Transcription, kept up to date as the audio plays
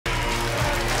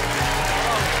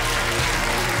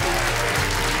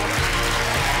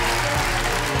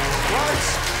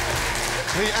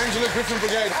the Angela Griffin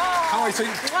Brigade. How are you,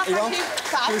 sweet? Well, you well?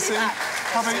 thank you. Good to see you.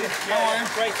 How are you? How are you?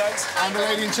 Great, thanks. I'm the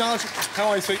lady in charge. How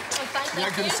are you, sweet? Well, thank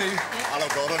Yeah, good to see you. Hello,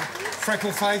 Gordon.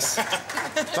 Freckle face.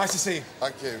 Nice to see you.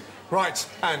 Thank you. Right,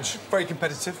 Ange, very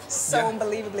competitive. So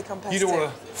unbelievably competitive. You don't want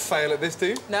to fail at this, do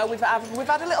you? No, we've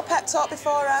had a little pep talk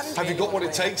beforehand. Have you got what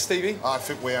it takes, Stevie? I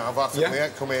think we have. I think we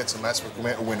ain't come here to mess, we've come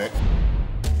here to win it.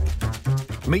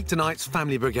 Meet tonight's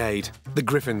family brigade, the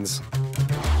Griffins.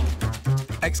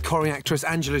 Ex-Corrie actress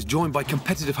Angela is joined by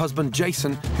competitive husband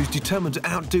Jason, who's determined to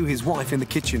outdo his wife in the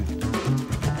kitchen.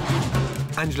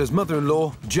 Angela's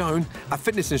mother-in-law, Joan, a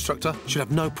fitness instructor, should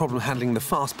have no problem handling the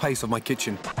fast pace of my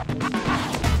kitchen.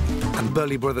 And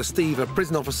burly brother Steve, a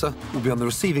prison officer, will be on the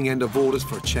receiving end of orders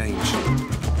for a change.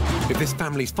 If this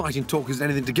family's fighting talk is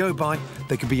anything to go by,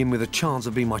 they could be in with a chance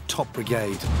of being my top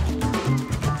brigade.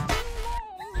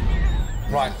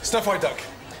 Right, stir-fried duck.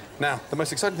 Now, the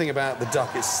most exciting thing about the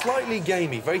duck is slightly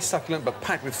gamey, very succulent, but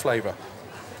packed with flavour.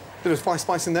 Bit of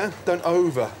spice in there. Don't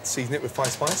over-season it with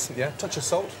spice. Yeah, touch of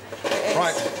salt.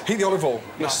 Right, heat the olive oil.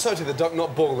 Now, saute the duck,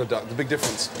 not boil the duck. The big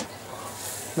difference.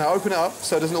 Now, open it up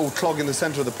so it doesn't all clog in the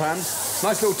centre of the pan.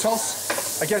 Nice little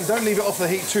toss. Again, don't leave it off the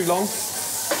heat too long.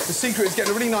 The secret is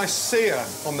getting a really nice sear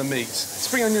on the meat.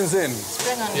 Spring onions in.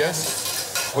 Spring onions.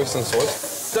 Yes. Oyster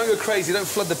sauce. Don't go crazy. Don't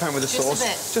flood the pan with the sauce. Just a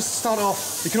bit. Just start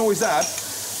off. You can always add,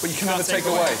 but you can never take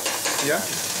away. Yeah?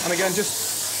 And again,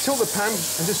 just tilt the pan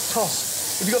and just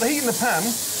toss. If you've got the heat in the pan,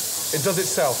 it does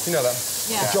itself. You know that?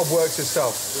 Yeah. The job works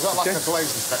itself. Is that like a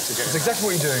glazed effect to get That's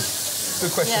exactly what you're doing.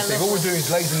 Good question, Yeah, Steve. All we're doing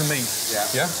is glazing the meat.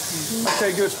 Yeah. Yeah?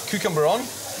 OK, good. Cucumber on.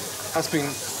 That's been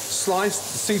sliced.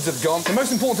 The seeds have gone. The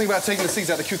most important thing about taking the seeds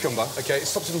out of the cucumber, OK, it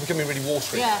stops it from becoming really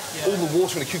watery. Yeah. All the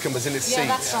water in the cucumber's in its seeds.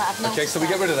 That's right. I've OK, noticed so we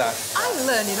get rid of that. I'm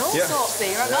learning all sorts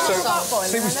here. I'm not start boiling.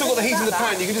 See, we've still got the heat in the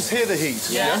pan. You can just hear the heat.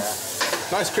 Yeah.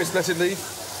 Nice crisp, let it leave.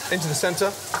 Into the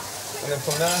centre. And then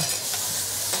from there,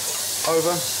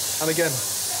 over. And again,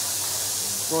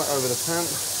 right over the pan.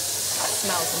 That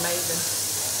smells amazing.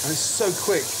 And it's so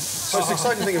quick. Most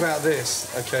exciting thing about this,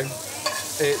 OK,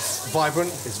 it's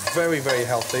vibrant, it's very, very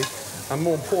healthy, and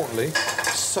more importantly,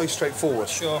 so straightforward.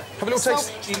 Sure. Have a little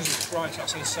taste. Jesus Christ,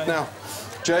 that's insane. Now,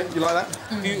 Jay, you like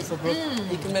that? Beautiful, bro.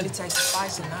 You can really taste the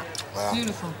spice in that. Wow.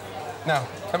 Beautiful. Now,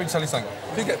 let me tell you something.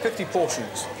 If you get 50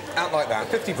 portions out like that,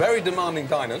 50 very demanding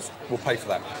diners will pay for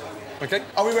that. OK?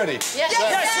 Are we ready? Yes.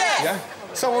 Yeah?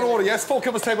 Someone order, yes? 4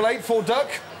 covers, table 8, 4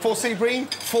 duck, 4 sea bream,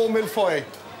 4 millefeuille.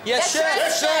 Yes, chef.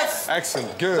 Yes, chef!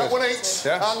 Excellent, good. Is that one each?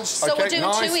 Yeah. And... So we're doing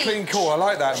nice, 2 each. clean core. I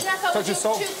like that. Chef, I Touch will of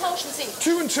salt. do 2 portions each.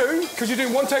 2 and 2, because you're doing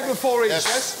 1 table of 4 each.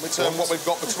 Yes, return what we've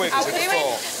got between I'll us do at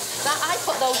it. 4. I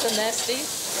put those in there, Steve.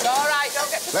 All right, don't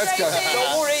get Let's go. frustrated.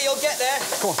 Don't worry, you'll get there.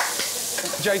 Come on.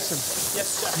 Jason,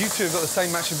 Yes, chef. you two have got the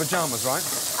same matching pyjamas, right?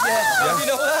 How do you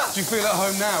know that? Do you feel at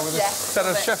home now with a Yes, set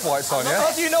of love it. chef whites on, yeah?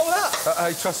 How do you know that?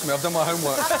 Hey, trust me, I've done my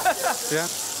homework. Yeah?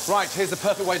 Right, here's the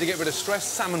perfect way to get rid of stress,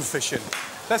 salmon fishing.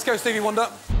 Let's go, Stevie Wonder.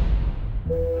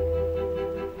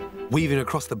 Weaving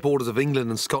across the borders of England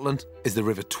and Scotland is the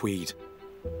River Tweed.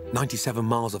 97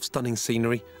 miles of stunning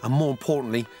scenery and, more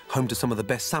importantly, home to some of the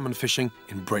best salmon fishing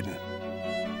in Britain.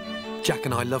 Jack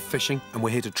and I love fishing, and we're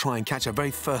here to try and catch our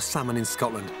very first salmon in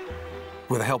Scotland,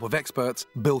 with the help of experts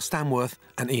Bill Stanworth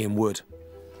and Ian Wood.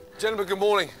 Gentlemen, good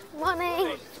morning.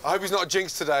 Morning. I hope he's not a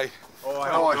jinx today.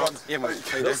 How are you?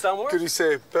 Good to see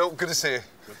you. Bill, good to see you.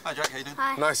 Hi, Jack. How you doing?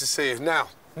 Hi. Nice to see you. Now,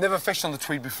 never fished on the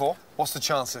Tweed before. What's the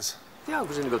chances? Yeah, it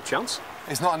was in a good chance.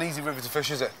 It's not an easy river to fish,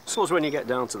 is it? I suppose when you get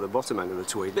down to the bottom end of the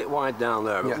Tweed, a bit wide down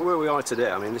there, but Yeah. where we are today,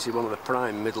 I mean, this is one of the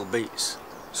prime middle beats.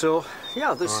 So,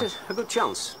 yeah, there's a good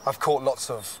chance. I've caught lots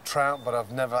of trout, but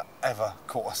I've never, ever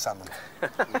caught a salmon.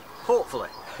 Hopefully.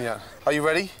 Yeah. Are you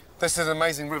ready? This is an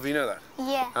amazing river, you know that?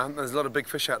 Yeah. There's a lot of big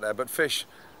fish out there, but fish,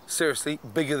 seriously,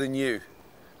 bigger than you.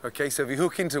 OK, so if you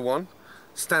hook into one,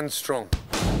 stand strong.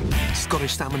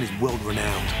 Scottish salmon is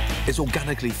world-renowned. It's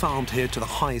organically farmed here to the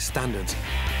highest standards,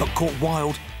 but caught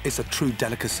wild, it's a true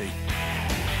delicacy.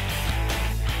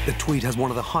 The Tweed has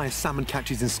one of the highest salmon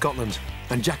catches in Scotland,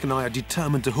 and Jack and I are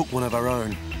determined to hook one of our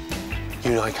own.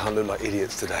 You and I can't look like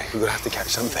idiots today. We're going to have to catch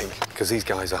something, because these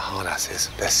guys are hard asses.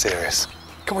 They're serious.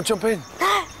 Come on, jump in.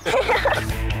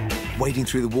 Wading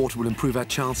through the water will improve our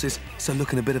chances, so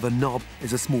looking a bit of a knob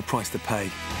is a small price to pay.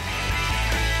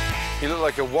 You look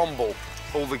like a womble.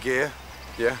 All the gear,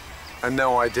 yeah, and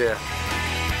no idea.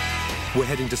 We're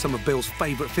heading to some of Bill's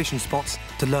favourite fishing spots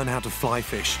to learn how to fly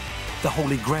fish, the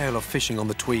holy grail of fishing on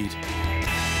the Tweed.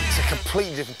 It's a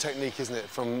completely different technique, isn't it,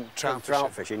 from trout fishing?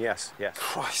 Trout fishing, yes, yes.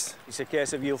 Christ. It's a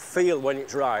case of you'll feel when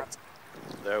it's right.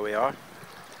 There we are.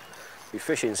 You're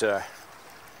fishing, sir.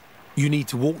 You need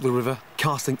to walk the river,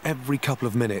 casting every couple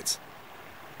of minutes.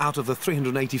 Out of the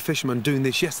 380 fishermen doing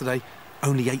this yesterday,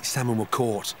 only 8 salmon were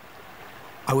caught.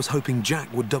 I was hoping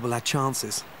Jack would double our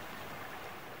chances.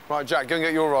 Right, Jack, go and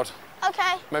get your rod.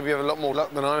 Okay. Maybe you have a lot more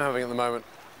luck than I'm having at the moment.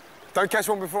 Don't catch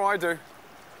one before I do.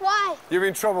 Why? You're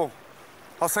in trouble.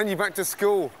 I'll send you back to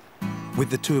school. With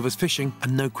the 2 of us fishing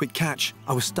and no quick catch,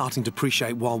 I was starting to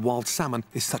appreciate why wild salmon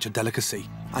is such a delicacy.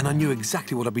 And I knew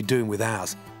exactly what I'd be doing with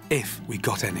ours, if we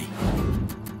got any.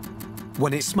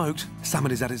 When it's smoked,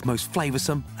 salmon is at its most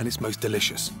flavoursome and its most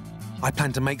delicious. I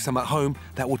plan to make some at home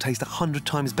that will taste 100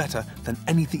 times better than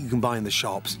anything you can buy in the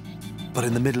shops. But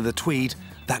in the middle of the Tweed,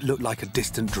 that looked like a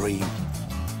distant dream.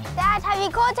 Dad, have you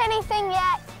caught anything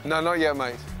yet? No, not yet,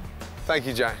 mate. Thank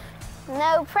you, Jack.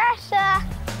 No pressure.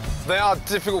 They are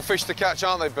difficult fish to catch,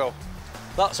 aren't they, Bill?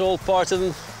 That's all part of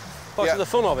the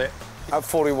fun of it. At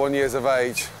 41 years of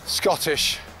age,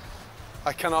 Scottish,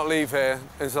 I cannot leave here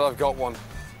until I've got one.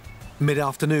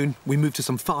 Mid-afternoon, we moved to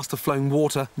some faster-flowing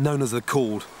water known as the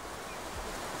Cooled.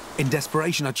 In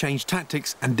desperation, I changed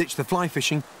tactics and ditched the fly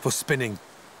fishing for spinning,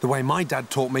 the way my dad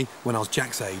taught me when I was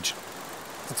Jack's age.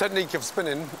 The technique of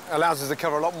spinning allows us to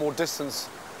cover a lot more distance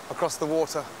across the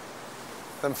water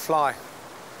than fly.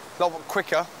 A lot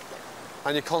quicker,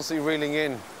 and you're constantly reeling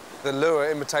in. The lure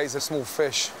imitates a small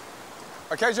fish.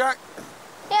 OK, Jack?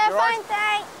 Yeah, You fine, all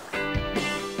thanks.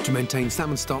 To maintain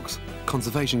salmon stocks,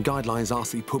 conservation guidelines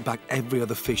ask that you put back every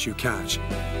other fish you catch.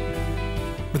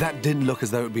 But that didn't look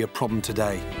as though it would be a problem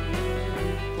today.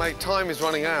 Mate, time is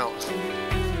running out.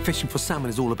 Fishing for salmon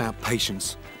is all about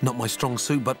patience. Not my strong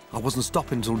suit, but I wasn't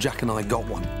stopping until Jack and I got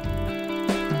one.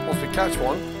 Once we catch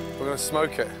one, we're going to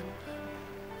smoke it.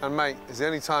 And, mate, it's the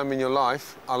only time in your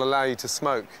life I'll allow you to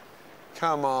smoke.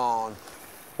 Come on.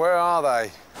 Where are they?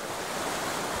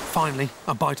 Finally,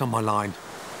 a bite on my line.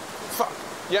 Fuck.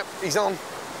 Yep, he's on.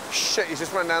 Shit, he's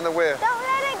just run down the weir. Don't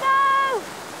let it go!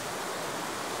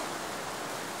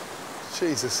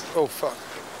 Jesus. Oh, fuck.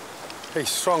 He's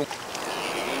strong.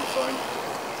 Fine.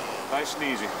 Nice and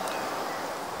easy.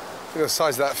 Look at the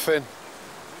size of that fin.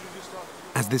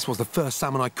 As this was the first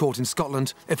salmon I caught in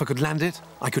Scotland, if I could land it,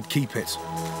 I could keep it.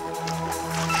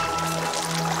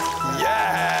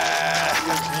 Yeah!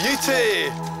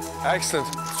 Beauty! Excellent.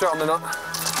 Straight on the knot.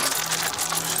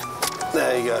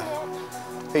 There you go.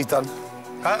 He's done.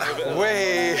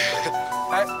 Wee!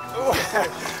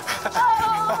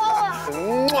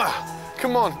 Mwah!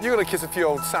 Come on, you're going to kiss a few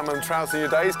old salmon and trouts in your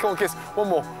days. Come on, kiss. One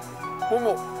more. One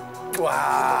more.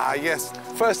 Wow, yes.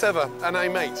 First ever, and hey,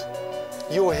 mate,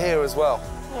 you're here as well.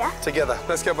 Yeah. Together.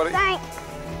 Let's go, buddy. Thanks.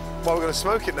 Well, we're going to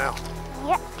smoke it now.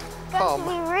 Yep. It's going to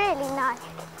be really nice.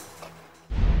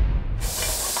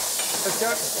 Let's go.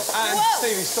 And,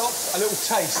 Stevie, stop. A little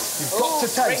taste. You've got to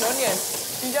Spring taste. onion.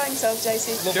 Enjoying yourself,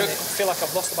 JC? Loving it. I feel like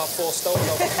I've lost about 4 stone.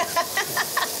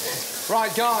 Right,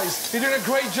 guys, you're doing a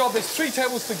great job. There's 3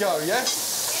 tables to go, yeah?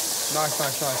 Nice,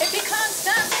 nice, nice. If you can't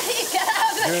stand it, get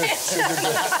out of the kitchen.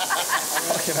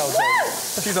 Fucking hell, Jane.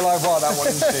 She's a live wire, that one,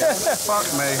 isn't she? Fuck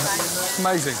me.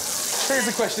 Amazing. Here's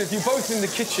the question. If you're both in the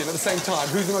kitchen at the same time,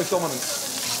 who's the most dominant?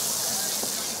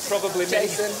 Probably me.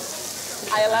 Jason,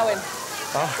 I allow him.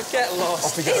 Get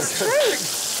lost. Off we go. It's true.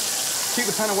 Keep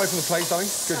the pan away from the plate, darling.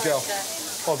 Good girl.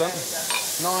 Well done.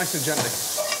 Nice and gently.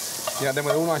 Yeah, then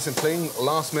we're all nice and clean.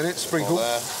 Last minute, sprinkle.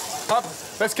 Up.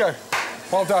 Let's go.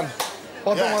 Well done.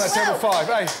 Well done on that table 5.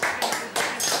 Hey.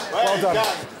 Well done.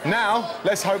 Now,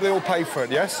 let's hope they all pay for it,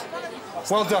 yes?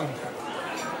 Well done.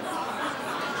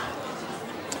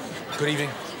 Good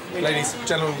evening. Ladies,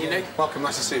 gentlemen, welcome.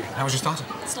 Nice to see you. How was your starter?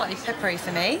 Slightly peppery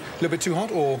for me. A little bit too hot,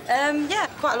 or...? Yeah,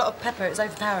 quite a lot of pepper. It's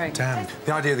overpowering. Damn.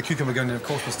 The idea of the cucumber going in, of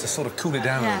course, was to sort of cool it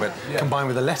down a little bit, combined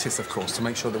with the lettuce, of course, to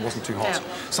make sure that it wasn't too hot. Yeah.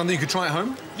 Something you could try at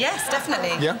home? Yes,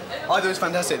 definitely. Yeah? I thought it was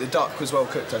fantastic. The duck was well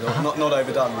cooked, I thought. Not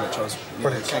overdone, which I was,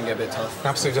 can get a bit tough.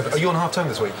 Absolutely. Are you on half-term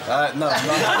this week? No.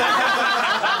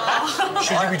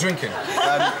 Should you be drinking?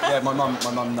 Yeah, my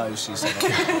mum knows she's said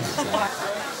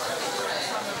that.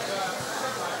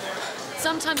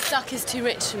 Sometimes duck is too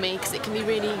rich for me because it can be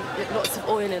really lots of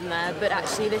oil in there, but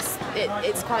actually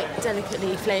it's quite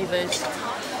delicately flavoured.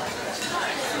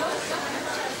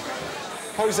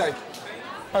 Jose.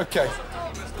 OK.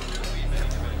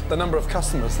 The number of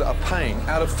customers that are paying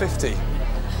out of 50.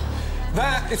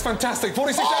 That is fantastic.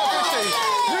 46 out of 50.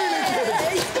 Really good.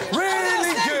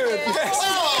 Really good. Yes.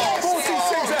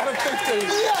 46 out of 50.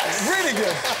 Yes. Really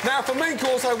good. Now, for main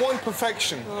course, I want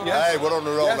perfection. Yes? Hey, we're on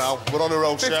the roll now. We're on the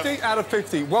roll, 50 chef. out of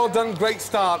 50. Well done. Great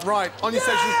start. Right. On your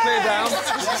sections, clear down.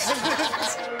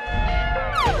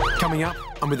 Coming up,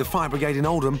 I'm with the fire brigade in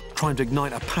Oldham, trying to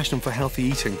ignite a passion for healthy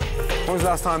eating. When was the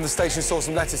last time the station saw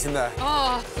some lettuce in there?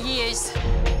 Oh, years.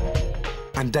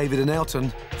 And David and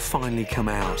Elton finally come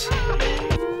out.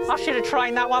 I should have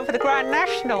trained that one for the Grand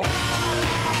National.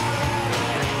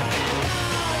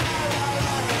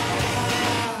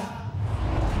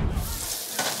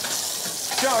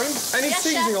 Joan, any Yes,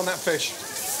 seasoning chef. on that fish?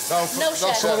 No,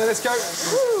 chef. Come on then, let's go.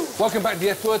 Woo. Welcome back to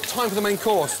the F Word. Time for the main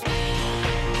course.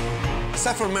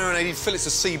 Saffron marinated fillets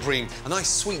of sea bream, a nice,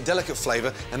 sweet, delicate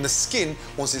flavour, and the skin,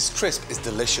 once it's crisp, is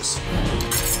delicious.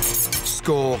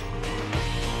 Score.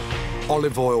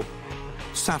 Olive oil.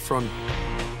 Saffron.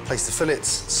 Place the fillets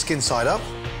skin side up,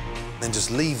 then just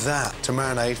leave that to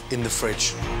marinate in the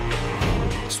fridge.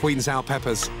 Sweet and sour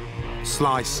peppers.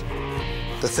 Slice.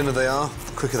 The thinner they are,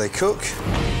 the quicker they cook.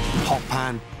 Hot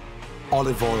pan.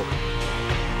 Olive oil.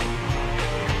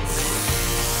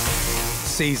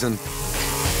 Season.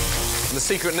 And the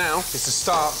secret now is to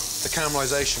start the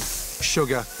caramelisation.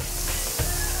 Sugar.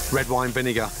 Red wine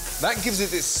vinegar. That gives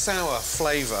it its sour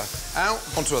flavour. Out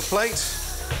onto a plate.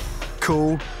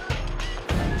 Cool.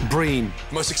 Bream.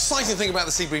 The most exciting thing about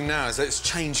the sea bream now is that it's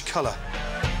changed colour.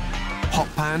 Hot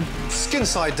pan. Skin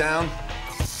side down.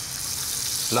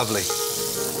 Lovely.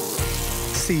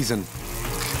 Season.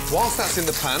 Whilst that's in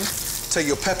the pan, take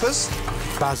your peppers.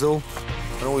 Basil.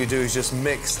 And all you do is just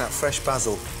mix that fresh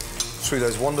basil through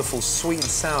those wonderful sweet and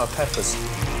sour peppers.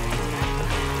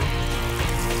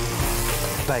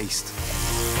 Baste.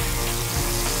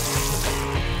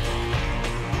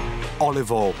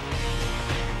 Olive oil.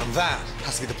 And that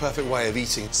has to be the perfect way of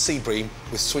eating sea bream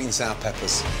with sweet and sour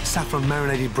peppers. Saffron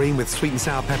marinated bream with sweet and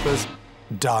sour peppers.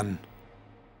 Done.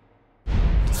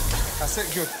 That's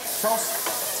it, good.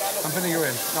 Toss and vinegar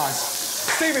in. Nice.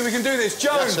 Stevie, we can do this.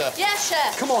 Joan! Yes, chef. Yeah,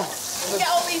 chef. Come on. If we get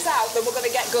all these out, then we're going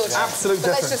to get good. Absolute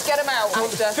But let's definite. just get them out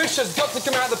after. Fish has got to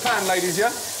come out of the pan, ladies, yeah?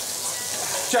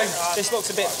 Jane. This looks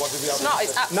a bit... It's not,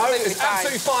 it's absolutely No, it's fine.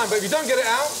 absolutely fine, but if you don't get it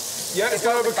out, yeah, it's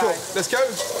going to overcook. Let's go.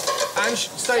 Ange,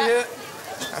 stay here.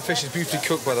 That fish is beautifully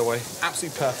cooked, by the way.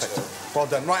 Absolutely perfect. Well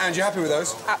done. Right, Ange, you happy with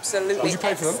those? Absolutely Would you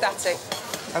pay for them? ecstatic.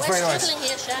 That's We're very nice. struggling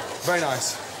here, chef. Very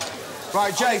nice.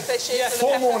 Right, Jay, Fishes and the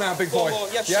 4 more pepper. now, big boy. 4 more,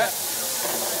 yes, yeah?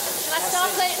 Can I start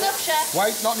plating up, chef?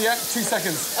 Wait, not yet. 2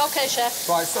 seconds. OK, chef.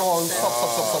 Right, so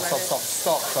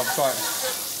stop. Right.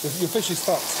 Your fish is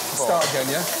stopped. Start again,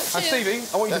 yeah? And Stevie,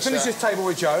 I want you to finish this table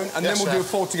with Joan, and then we'll do a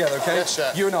 4 together, OK? Yes,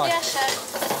 chef. You and I. Yeah, chef.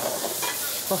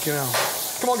 Fucking hell.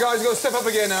 Come on, guys, we've got to step up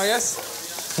again now,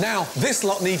 yes? Now, this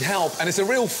lot need help, and it's a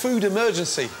real food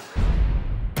emergency.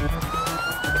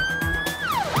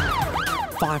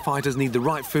 Firefighters need the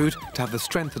right food to have the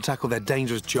strength to tackle their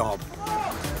dangerous job.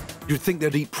 You'd think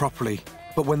they'd eat properly,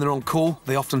 but when they're on call,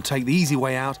 they often take the easy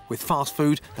way out with fast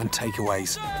food and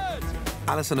takeaways.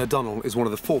 Alison O'Donnell is one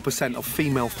of the 4% of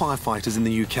female firefighters in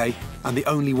the UK and the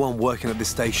only one working at this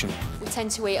station. We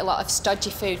tend to eat a lot of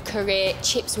stodgy food, curry,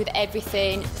 chips with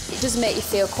everything. It does make you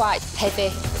feel quite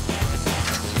heavy.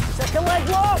 Take a leg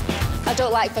lock! I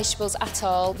don't like vegetables at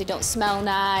all. They don't smell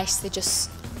nice, they're just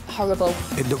horrible.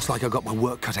 It looks like I've got my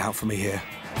work cut out for me here.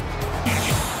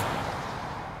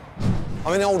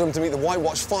 I'm in Oldham to meet the White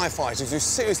Watch firefighters who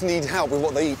seriously need help with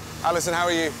what they eat. Alison, how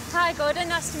are you? Hi, Gordon.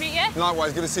 Nice to meet you.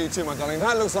 Likewise, good to see you too, my darling.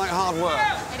 That looks like hard work.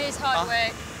 It is hard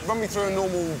work. Run me through a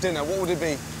normal dinner. What would it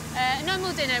be? A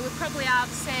normal dinner would probably have,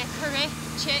 say, curry,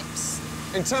 chips.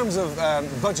 In terms of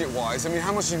budget-wise, I mean,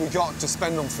 how much have you got to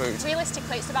spend on food?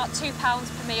 Realistically, it's about £2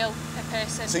 per meal per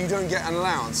person. So you don't get an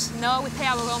allowance? No, we pay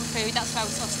our own food. That's why we're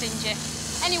so stingy.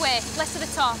 Anyway, less of the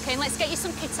talking. Let's get you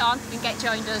some kit on and get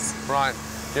joined us. Right.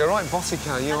 You're right, bossy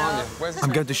car, you aren't you?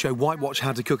 I'm going to show White Watch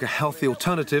how to cook a healthy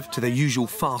alternative to their usual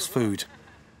fast food.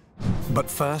 But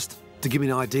first, to give me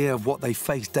an idea of what they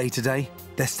face day to day,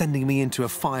 they're sending me into a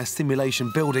fire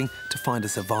simulation building to find a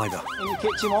survivor. In your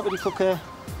kitchen, what would you cook a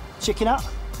chicken at?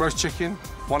 Roast chicken,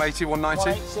 180,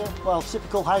 190? 180. Well,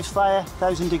 typical house fire,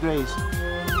 1,000 degrees.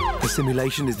 The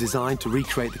simulation is designed to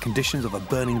recreate the conditions of a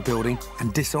burning building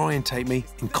and disorientate me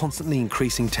in constantly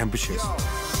increasing temperatures.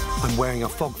 I'm wearing a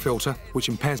fog filter, which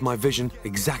impairs my vision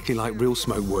exactly like real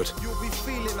smoke would.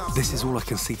 This is all I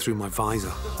can see through my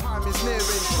visor.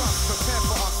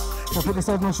 I'll put this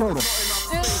over my shoulder.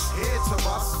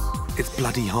 It's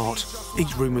bloody hot.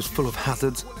 Each room is full of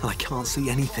hazards, and I can't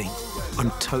see anything. I'm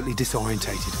totally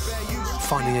disorientated.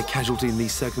 Finding a casualty in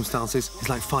these circumstances is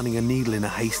like finding a needle in a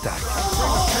haystack.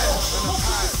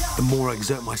 The more I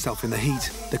exert myself in the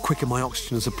heat, the quicker my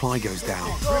oxygen supply goes down.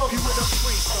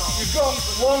 You've got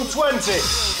 120.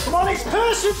 Come on, it's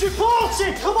persons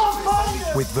reported. Come on, find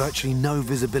it. With virtually no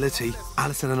visibility,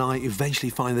 Alison and I eventually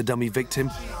find the dummy victim,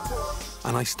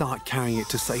 and I start carrying it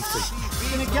to safety.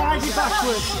 I'm going to guide you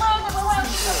backwards.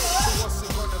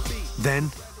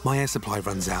 Then, my air supply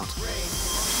runs out,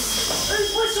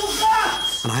 Whose whistle's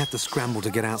that? and I have to scramble to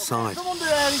get outside. Come under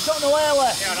there, he's got no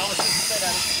airway.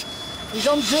 He's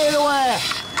on zero air.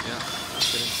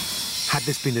 Had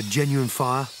this been a genuine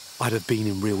fire, I'd have been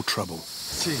in real trouble.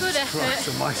 Jesus Christ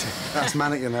almighty. That's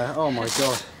manic in there. Oh, my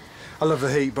God. I love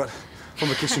the heat, but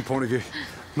from a kitchen point of view,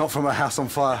 not from a house on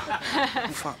fire.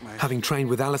 Fuck, mate. Having trained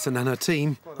with Alison and her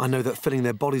team, I know that filling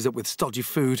their bodies up with stodgy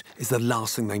food is the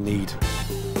last thing they need.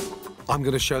 I'm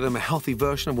going to show them a healthy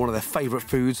version of one of their favourite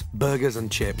foods, burgers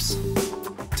and chips.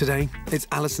 Today, it's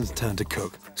Alison's turn to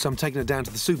cook, so I'm taking her down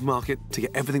to the supermarket to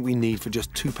get everything we need for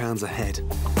just £2 a head.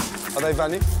 Are they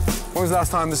value? When was the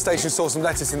last time the station saw some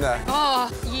lettuce in there? Oh,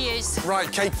 years.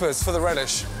 Right, capers for the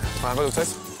relish. Right, have a little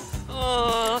taste.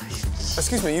 Oh.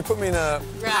 Excuse me, you put me in a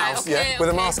house, okay, yeah, with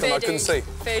a mask on, I couldn't see.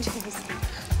 Food.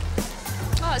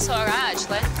 Oh, it's all right,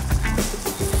 actually.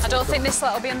 I don't think this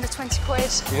lot will be under 20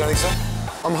 quid. You don't think so?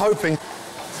 I'm hoping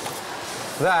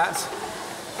that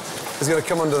is going to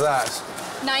come under that.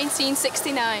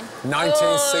 1969.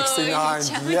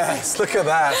 1969, yes, look at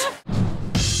that.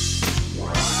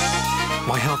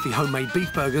 My healthy homemade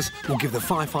beef burgers will give the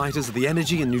firefighters the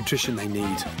energy and nutrition they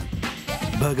need.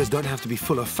 Burgers don't have to be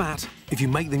full of fat. If you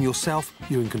make them yourself,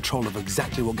 you're in control of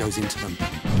exactly what goes into them.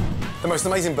 The most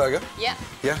amazing burger. Yeah.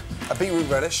 Yeah, a beetroot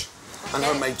relish and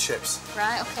homemade chips.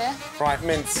 Right, OK. Right,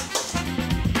 mince.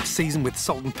 Season with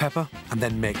salt and pepper and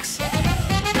then mix.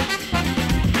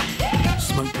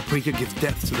 Smoked paprika gives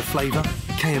depth to the flavour.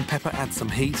 Cayenne pepper adds some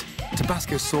heat.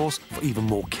 Tabasco sauce for even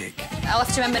more kick. I'll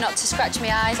have to remember not to scratch my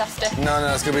eyes after.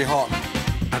 No, it's going to be hot.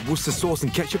 Add Worcester sauce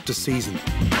and ketchup to season.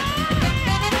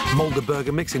 Mould the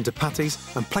burger mix into patties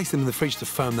and place them in the fridge to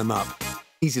firm them up.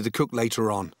 Easy to cook later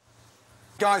on.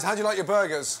 Guys, how do you like your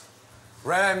burgers?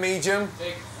 Rare, medium?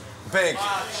 Big.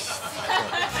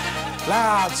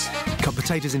 Large. Cut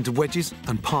potatoes into wedges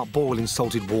and part boil in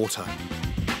salted water.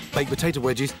 Baked potato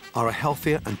wedges are a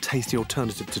healthier and tastier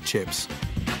alternative to chips.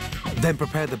 Then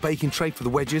prepare the baking tray for the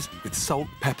wedges with salt,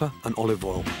 pepper and olive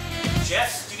oil.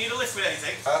 Chef, do you need a lift with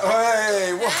anything?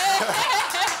 Hey, what?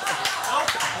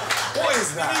 What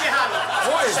is that?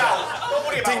 What is that? Don't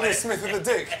worry about Dean it. Smith with the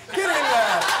dick. Get in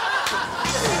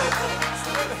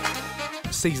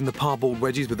there! Season the parboiled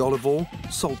wedges with olive oil,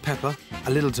 salt, pepper, a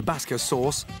little Tabasco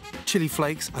sauce, chilli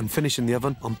flakes and finish in the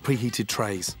oven on preheated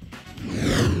trays.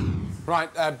 Right,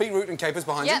 beetroot and capers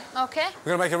behind you. Yeah, OK.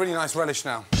 We're going to make a really nice relish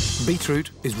now.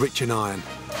 Beetroot is rich in iron.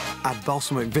 Add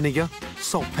balsamic vinegar,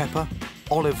 salt, pepper,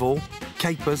 olive oil,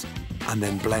 capers and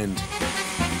then blend.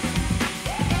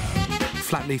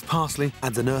 Flat leaf parsley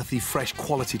adds an earthy, fresh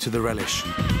quality to the relish.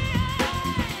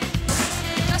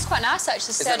 That's quite nice,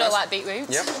 actually, so I don't like beetroot.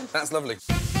 Yep, that's lovely.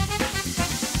 You've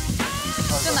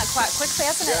done that quite quickly,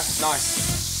 hasn't it? Yeah, nice.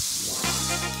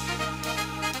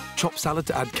 Chop salad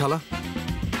to add colour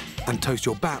and toast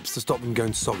your baps to stop them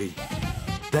going soggy.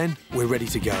 Then we're ready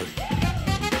to go.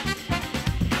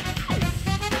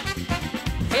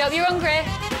 I hope you're hungry.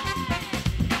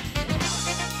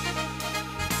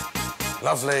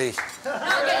 Lovely.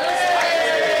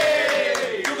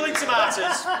 Juggling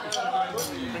tomatoes.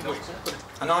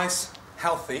 A nice,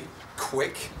 healthy,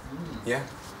 quick, yeah,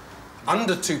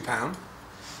 under £2,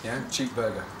 yeah, cheap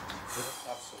burger.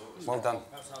 Well done.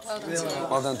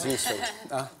 Well done to you, sweet.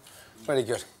 Very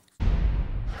good.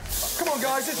 Come on,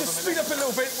 guys, let's just speed up a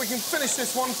little bit. We can finish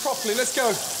this one properly. Let's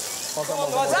go. Well done,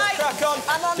 well done. Right, Crack on.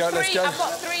 I'm on Go, three. let's go. I've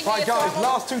got three Right, here. guys,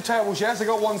 last two tables, yes? I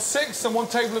got 1 6 and 1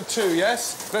 table of 2,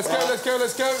 yes? Let's go, let's go,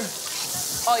 let's go.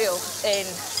 Oil in.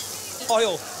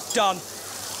 Oil, done.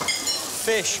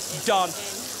 Fish, done.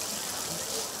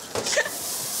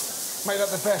 Make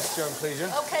that the best, Joan, please,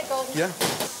 yeah? OK, Gordon. Yeah?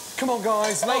 Come on,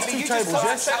 guys, last two You tables, just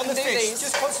yes? concentrate on the I can do fish. these.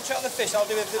 Just concentrate on the fish. I'll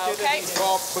do it. OK.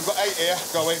 Well, we've got 8 here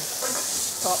going.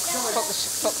 Cook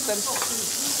them.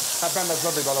 That banda's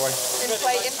lovely, by the way. In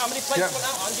plating. How many plates Yeah. you want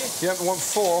out, Angie? Yeah, I want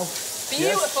 4.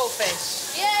 Beautiful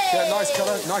fish. Yay! Yeah, nice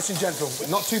colour, nice and gentle.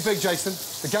 Not too big, Jason.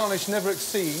 The garnish never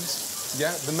exceeds,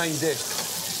 yeah, the main dish.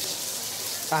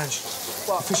 Ange,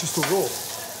 the fish is still raw.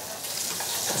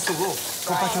 It's still raw.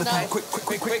 Go back in the pan.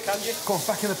 Quick, Angie. Go on,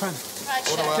 back in the pan. Right,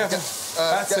 chef. Kevin,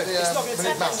 that's it. It's not going to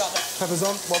take long, that. Pepper's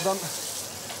on, well done.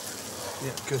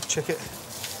 Yeah, good, check it.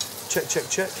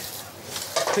 Check.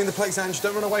 Clean the plates, Ange.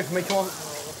 Don't run away from me, come on.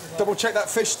 Double check that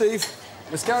fish, Steve.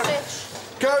 Let's go.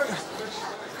 Go.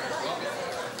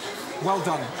 Well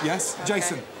done, yes?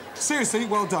 Jason, seriously,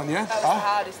 well done, yeah? That was the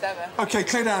hardest ever. OK,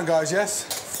 clear down, guys, yes?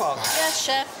 Fuck. Yes,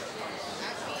 chef.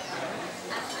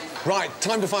 Right,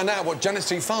 time to find out what Janet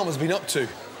Street Farm has been up to.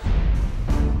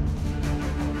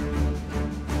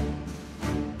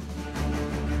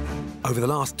 Over the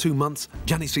last 2 months,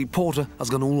 Janet Street Porter has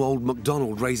gone all old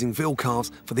MacDonald raising veal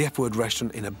calves for the F-word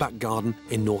restaurant in a back garden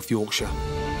in North Yorkshire.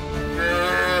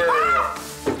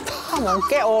 Come on,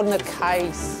 get on the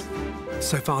case.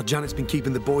 So far, Janet's been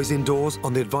keeping the boys indoors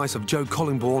on the advice of Joe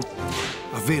Collingbourne,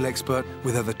 a veal expert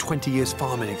with over 20 years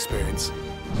farming experience.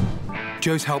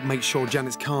 Joe's helped make sure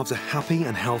Janet's calves are happy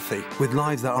and healthy, with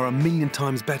lives that are 1,000,000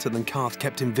 times better than calves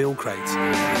kept in veal crates.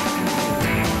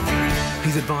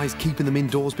 He's advised keeping them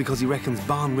indoors because he reckons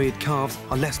barn-reared calves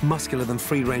are less muscular than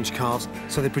free-range calves,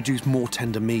 so they produce more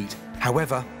tender meat.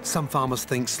 However, some farmers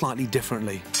think slightly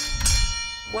differently.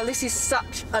 Well, this is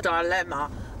such a dilemma,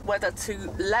 whether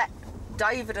to let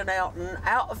David and Elton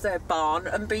out of their barn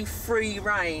and be free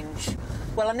range.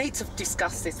 Well, I need to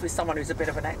discuss this with someone who's a bit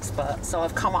of an expert, so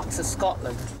I've come up to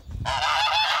Scotland.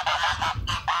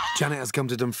 Janet has come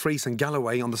to Dumfries and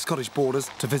Galloway on the Scottish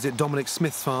borders to visit Dominic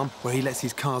Smith's farm, where he lets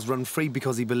his calves run free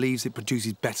because he believes it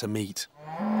produces better meat.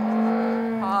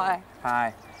 Hi.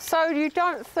 Hi. So you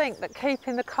don't think that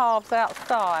keeping the calves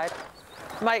outside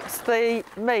makes the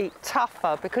meat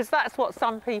tougher? Because that's what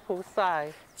some people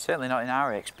say. Certainly not in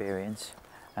our experience.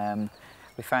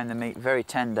 We found the meat very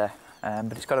tender,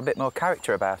 but it's got a bit more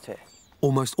character about it.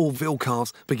 Almost all veal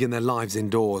calves begin their lives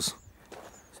indoors.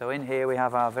 So in here we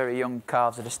have our very young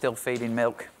calves that are still feeding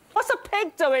milk. What's a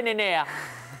pig doing in here?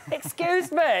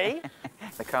 Excuse me?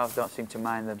 The calves don't seem to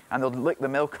mind them, and they'll lick the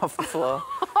milk off the floor.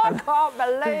 I can't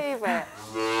believe it.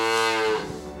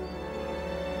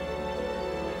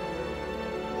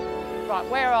 Right,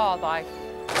 where are they?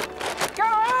 Go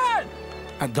on!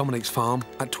 At Dominic's farm,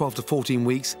 at 12 to 14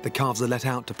 weeks, the calves are let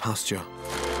out to pasture.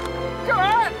 Go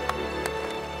on!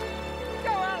 Go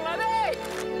on, laddie!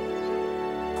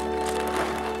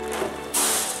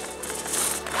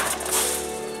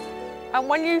 And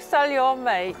when you sell your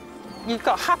meat, you've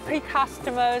got happy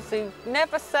customers who've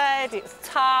never said it's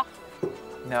tough.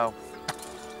 No.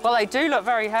 Well, they do look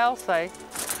very healthy.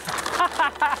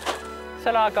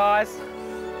 Shall I, guys?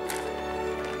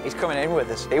 He's coming in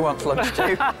with us. He wants lunch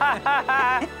too.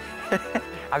 Have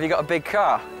you got a big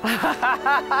car?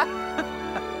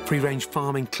 Free-range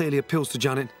farming clearly appeals to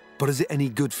Janet, but is it any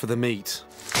good for the meat?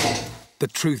 The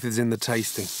truth is in the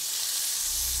tasting.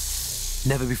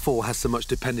 Never before has so much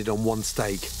depended on one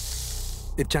steak.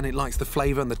 If Janet likes the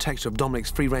flavour and the texture of Dominic's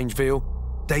free-range veal,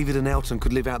 David and Elton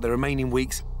could live out their remaining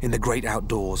weeks in the great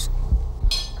outdoors.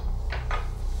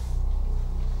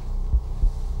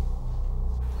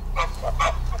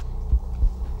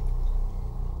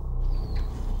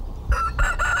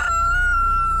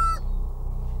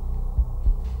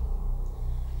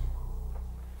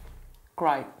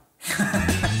 Great. You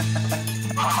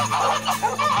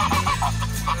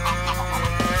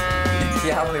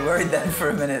had me worried then for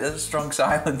a minute. There's a strong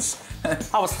silence.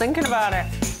 I was thinking about it.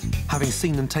 Having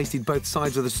seen and tasted both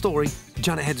sides of the story,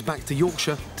 Janet heads back to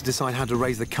Yorkshire to decide how to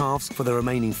raise the calves for the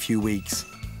remaining few weeks.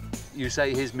 You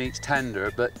say his meat's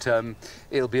tender, but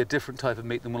it'll be a different type of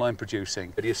meat than what I'm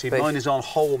producing. But you see, Beef. mine is on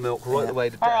whole milk right the way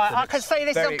to death. All right, I can see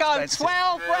this will go expensive.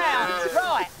 12 rounds.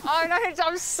 Right.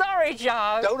 I'm sorry,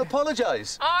 Joe. Don't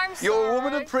apologise. I'm sorry. You're a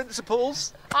woman of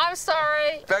principles. I'm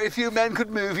sorry. Very few men could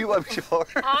move you, I'm sure.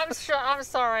 I'm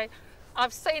sorry.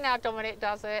 I've seen how Dominic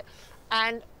does it,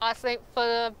 and I think for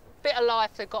the bit of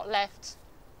life they've got left,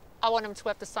 I want them to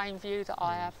have the same view that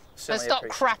I have. And stop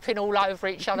crapping all over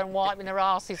each other and wiping their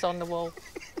asses on the wall.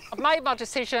 I've made my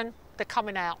decision. They're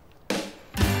coming out.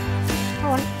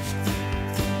 Come on.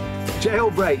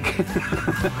 Jailbreak.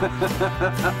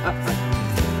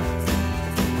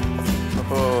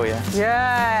 Oh, yeah.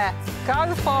 Yeah,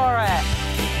 go for it.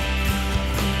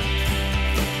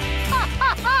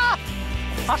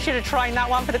 I should have trained that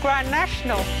one for the Grand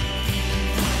National.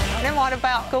 Never mind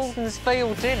about Gordon's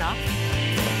veal dinner.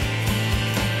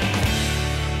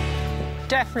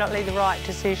 Definitely the right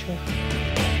decision.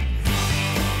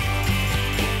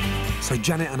 So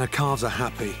Janet and her calves are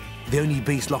happy. The only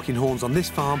beasts locking horns on this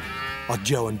farm are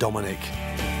Joe and Dominic.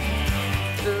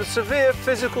 There's a severe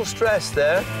physical stress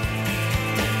there.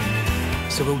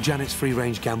 So will Janet's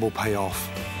free-range gamble pay off?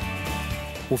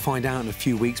 We'll find out in a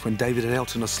few weeks when David and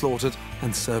Elton are slaughtered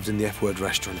and served in the F-word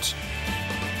restaurant.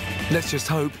 Let's just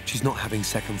hope she's not having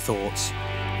second thoughts.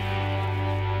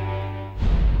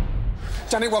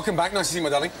 Janet, welcome back. Nice to see you, my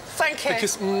darling. Thank you.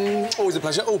 Because, always a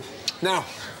pleasure. Oh, now,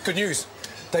 good news.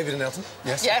 David and Elton,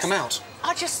 yes, come out.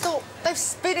 I just thought they've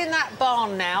been in that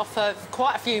barn now for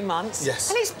quite a few months. Yes.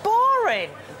 And it's boring.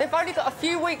 They've only got a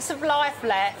few weeks of life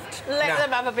left. Let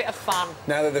them have a bit of fun.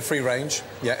 Now that they're free range,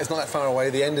 yeah, it's not that far away.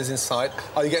 The end is in sight.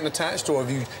 Are you getting attached, or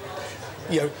have you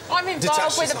I'm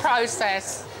involved with the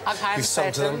process. I've You've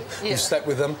sung to them, yeah. you've slept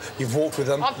with them, you've walked with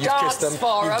them, I've you've kissed them,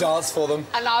 you've danced for them.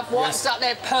 And I've watched up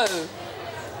their poo.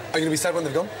 Are you going to be sad when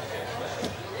they've gone?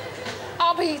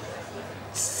 I'll be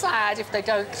sad if they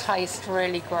don't taste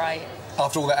really great.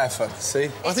 After all that effort,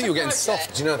 see? I think you're getting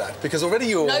soft, do you know that? Because already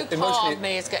you're no emotionally... part of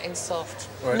me is getting soft.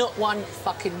 Right. Not one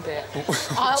fucking bit.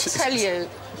 I'll tell you,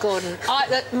 Gordon,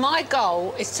 that my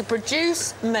goal is to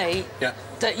produce meat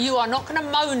that you are not going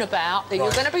to moan about, that you're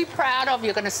going to be proud of.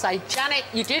 You're going to say, Janet,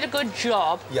 you did a good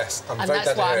job. Yes, I'm and very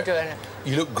that's glad why to I'm hear doing it.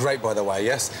 You look great, by the way,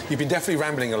 yes? You've been definitely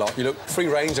rambling a lot. You look free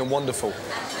range and wonderful.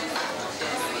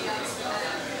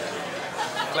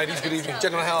 Ladies, good evening.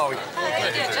 Gentlemen, how are we?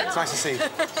 It's nice to see you.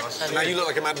 Now, you look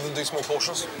like a man who doesn't do small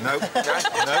portions. No.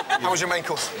 No? How was your main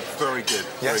course? Very good.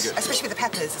 Yes. Very good. Especially with the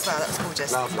peppers as well, that was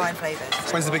gorgeous. Combined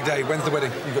flavours. When's the big day? When's the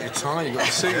wedding? You've got your tie, you've got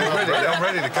your suit. Yeah, I'm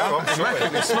ready to go. I'm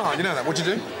sorry. You're smart, you know that. What'd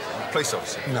you do? Police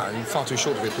officer. No, you're far too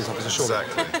short to be a police officer, short.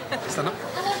 Exactly. Stand up.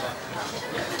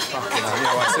 Fucking hell.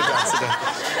 Yeah, right, sit down.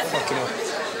 Fucking hell.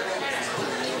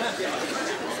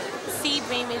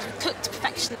 Bream is cooked to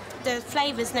perfection. The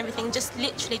flavours and everything just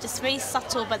literally just very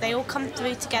subtle, but they all come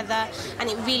through together and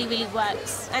it really, really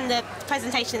works. And the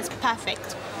presentation is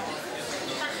perfect.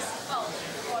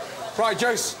 Right,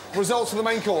 Jose, results of the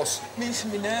main course. Me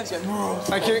some nerves.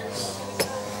 Thank you.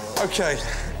 OK,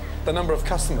 the number of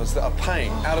customers that are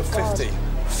paying out of 50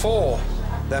 for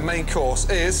their main course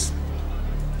is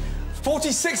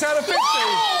 46 out of 50.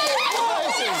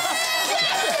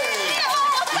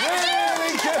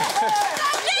 Really good.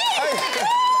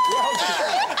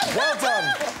 Well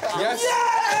done. Yes?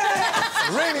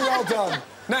 Really well done.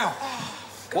 Now,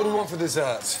 what do we want for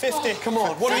desserts? 50. Come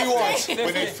on, what do you want? We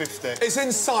need 50. It's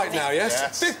in sight now,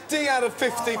 yes? 50 out of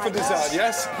 50 for dessert,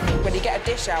 yes? When you get a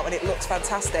dish out and it looks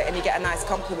fantastic and you get a nice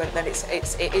compliment, then it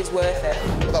is worth it.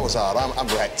 Well, that was hard. I'm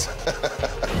wrecked.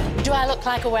 Do I look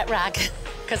like a wet rag?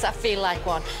 Because I feel like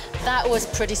one. That was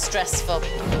pretty stressful.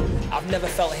 I've never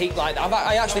felt heat like that.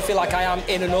 I actually feel like I am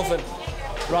in an oven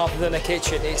rather than a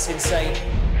kitchen. It's insane.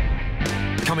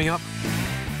 Coming up,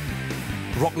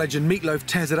 rock legend Meatloaf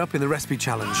tears it up in the recipe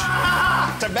challenge.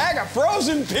 It's a bag of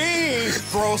frozen peas,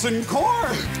 frozen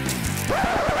corn.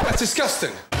 That's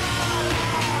disgusting.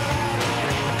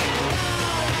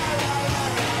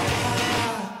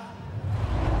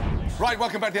 Right,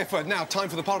 welcome back to the F-Word. Now, time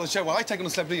for the part of the show where I take on a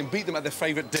celebrity and beat them at their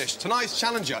favourite dish. Tonight's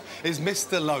challenger is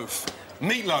Mr. Loaf.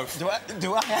 Meatloaf.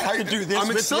 Do I have to do this? I'm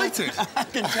excited. I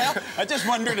can tell. I just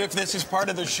wondered if this is part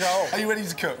of the show. Are you ready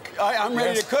to cook? I'm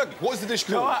ready to cook. What is the dish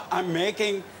called? No, I'm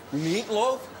making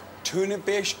meatloaf, tuna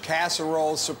fish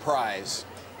casserole surprise.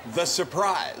 The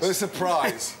surprise. The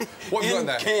surprise. What have you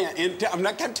got in there? I'm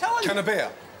not telling you. Can of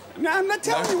beer? No, I'm not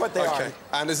telling you what they are.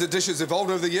 And is it dishes evolved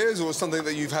over the years, or something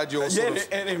that you've had your sort of...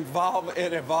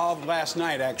 It evolved last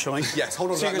night, actually. Yes,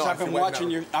 hold on to that knife. I've been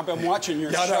watching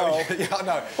your yeah, show. I know. Yeah, I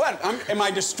know. What? Am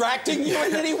I distracting you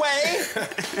in any way?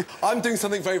 I'm doing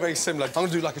something very, very similar. I'm going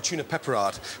to do like a tuna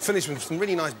pepperade, finished with some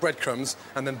really nice breadcrumbs,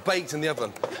 and then baked in the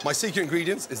oven. My secret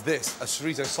ingredients is this, a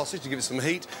chorizo sausage to give it some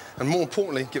heat, and more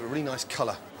importantly, give it a really nice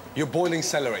colour. You're boiling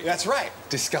celery. That's right.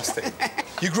 Disgusting.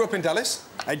 You grew up in Dallas?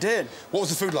 I did. What was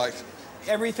the food like?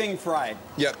 Everything fried.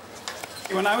 Yep.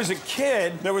 When I was a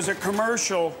kid, there was a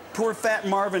commercial, Poor Fat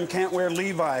Marvin Can't Wear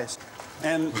Levi's.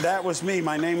 And that was me.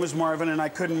 My name was Marvin, and I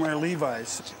couldn't wear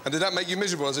Levi's. And did that make you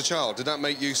miserable as a child? Did that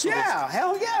make you sort of... Yeah,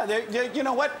 hell yeah. You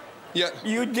know what? Yeah.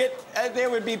 You'd get... there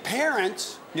would be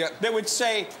parents that would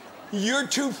say, you're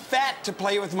too fat to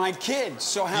play with my kids,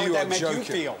 so how would that make you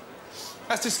feel?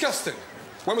 That's disgusting.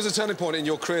 When was the turning point in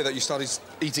your career that you started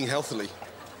eating healthily?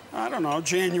 I don't know,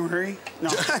 January. No.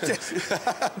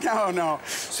 No.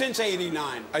 Since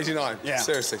 89. 89? Yeah.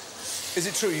 Seriously. Is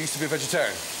it true you used to be a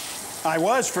vegetarian? I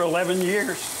was for 11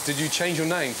 years. Did you change your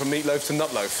name from Meatloaf to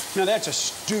Nutloaf? Now, that's a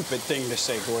stupid thing to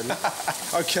say, Gordon.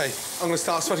 OK, I'm going to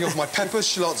start sweating off my peppers,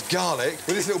 shallots, garlic,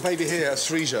 with this little baby here, a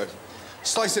chorizo.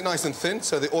 Slice it nice and thin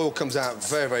so the oil comes out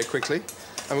very, very quickly.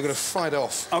 And we're going to fry it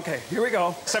off. OK, here we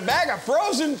go. It's a bag of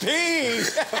frozen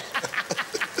peas.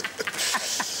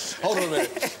 Hold on a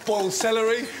minute. Boiled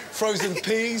celery, frozen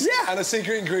peas, and a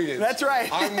secret ingredient. That's right.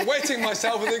 I'm wetting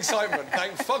myself with excitement.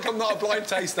 Thank fuck I'm not a blind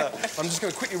taster. I'm just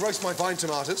going to quickly roast my vine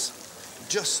tomatoes,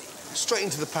 just straight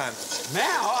into the pan.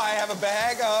 Now I have a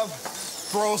bag of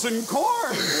frozen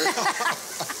corn.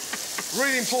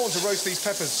 Really important to roast these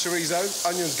peppers, chorizo,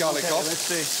 onions, garlic off.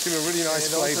 Let's see. Give it a really nice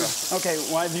flavour. OK,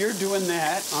 while you're doing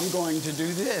that, I'm going to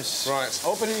do this. Right.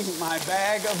 Opening my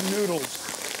bag of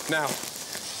noodles. Now,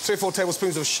 3 or 4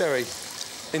 tablespoons of sherry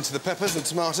into the peppers and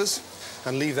tomatoes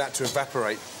and leave that to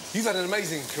evaporate. You've had an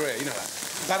amazing career, you know that.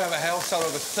 Bad Over Hell sold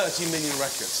over 30 million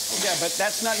records. Yeah, but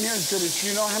that's not near as good as...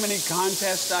 You know how many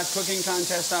contests, cooking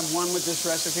contests I've won with this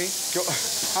recipe?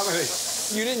 How many?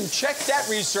 You didn't check that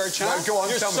research, huh? No, go on,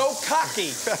 You're tell so me.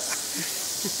 cocky.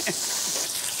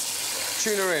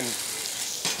 Tuna in.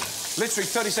 Literally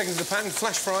 30 seconds in the pan,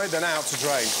 flash fried, then out to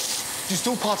drain. you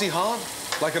still party hard,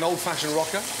 like an old-fashioned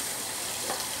rocker?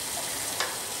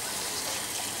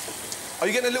 Are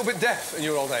you getting a little bit deaf in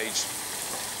your old age?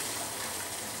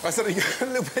 I said, are you getting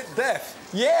a little bit deaf?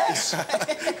 Yes!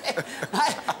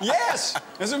 Yes,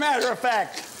 as a matter of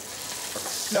fact.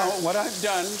 No, what I've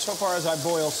done so far is I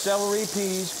boiled celery,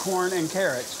 peas, corn, and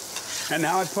carrots. And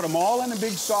now I've put them all in a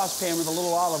big saucepan with a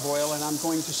little olive oil, and I'm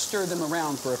going to stir them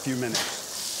around for a few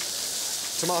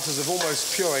minutes. Tomatoes have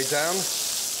almost pureed down.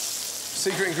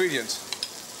 Secret ingredient.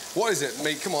 What is it,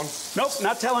 mate? Come on. Nope,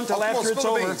 not telling until after it's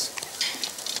over.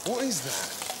 What is that?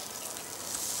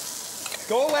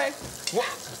 Go away. What?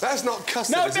 That's not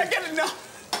custard, no, is it? No.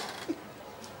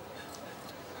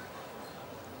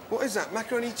 What is that?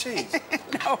 Macaroni cheese?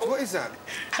 No. What is that?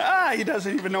 Ah, he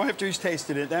doesn't even know after he's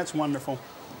tasted it. That's wonderful.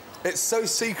 It's so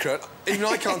secret, even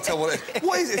I can't tell what it is.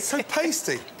 What is it? It's so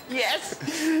pasty. Yes.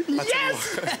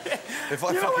 Yes. If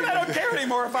I you know what? I don't care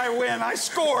anymore if I win. I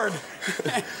scored.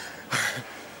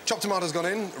 Chopped tomatoes gone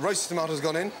in, roasted tomatoes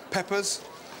gone in, peppers,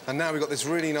 and now we've got this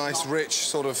really nice, rich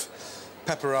sort of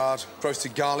pepperade,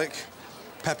 roasted garlic,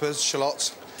 peppers,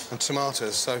 shallots, and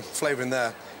tomatoes. So flavour in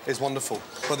there is wonderful.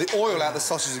 But the oil out of the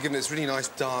sausage is giving it this really nice,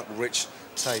 dark, rich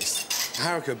taste.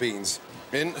 Haricot beans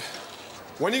in.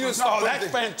 When are you going to start? Oh, that's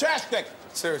fantastic.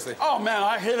 Seriously. Oh, man,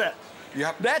 I hit it.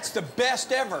 That's the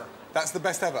best ever. That's the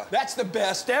best ever? That's the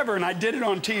best ever, and I did it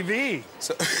on TV.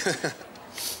 So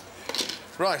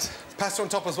right, pasta on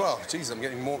top as well. Jeez, I'm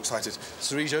getting more excited.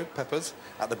 Cerejo, peppers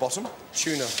at the bottom,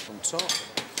 tuna on top.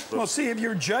 Well, see, if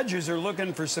your judges are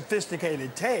looking for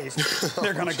sophisticated taste,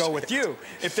 they're going to go with you.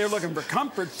 If they're looking for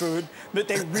comfort food that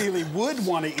they really would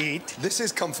want to eat... This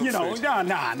is comfort food. Nah.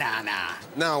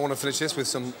 Now I want to finish this with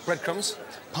some breadcrumbs,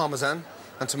 parmesan,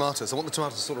 and tomatoes. I want the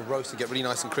tomatoes to sort of roast and get really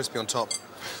nice and crispy on top.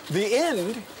 The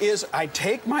end is I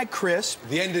take my crisp...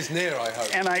 The end is near, I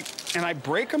hope. And I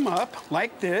break them up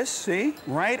like this, see?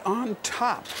 Right on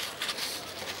top.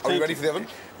 Are you ready for the oven?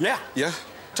 Yeah. Yeah?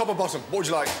 Top or bottom? What would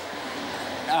you like?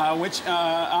 I'm going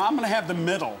to have the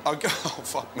middle. Okay. Oh,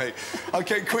 fuck me.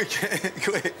 Okay, quick.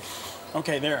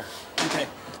 Okay, there. Okay.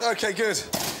 Okay, good.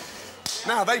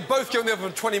 Now, they both go in the oven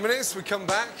for 20 minutes. We come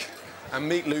back, and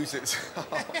meat loses.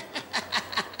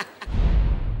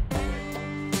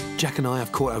 Jack and I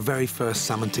have caught our very first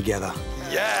salmon together.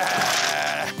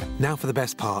 Yeah! Now for the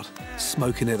best part,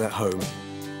 smoking it at home.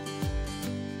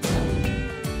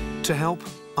 To help,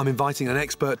 I'm inviting an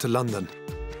expert to London.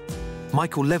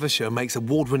 Michael Levershire makes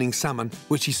award-winning salmon,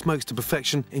 which he smokes to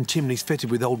perfection in chimneys fitted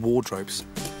with old wardrobes.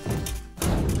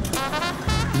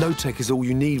 Low-tech is all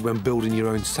you need when building your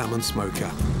own salmon smoker.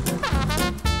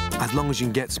 As long as you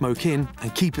can get smoke in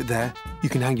and keep it there, you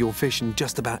can hang your fish in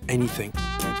just about anything.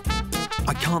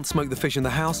 I can't smoke the fish in the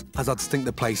house, as I'd stink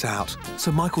the place out. So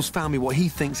Michael's found me what he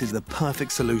thinks is the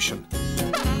perfect solution.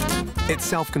 It's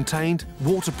self-contained,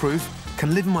 waterproof,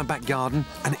 can live in my back garden,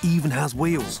 and even has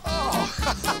wheels.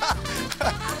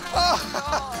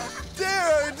 Oh, dear,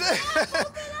 oh dear.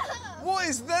 What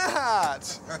is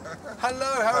that?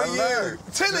 Hello, how are you?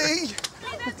 Tilly!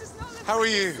 How are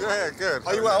you? Yeah, good.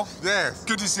 Are you well? Yeah.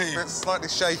 Good to see you. Bit slightly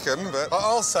shaken, but...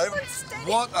 Also,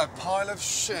 what a pile of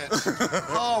shit.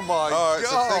 Oh, my God.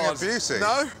 It's a thing of beauty.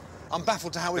 No? I'm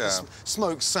baffled to how we can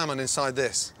smoke salmon inside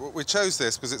this. We chose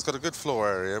this because it's got a good floor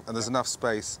area and there's enough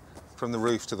space from the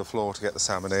roof to the floor to get the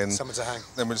salmon in. Salmon to hang.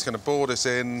 Then we're just going to board this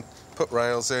in, put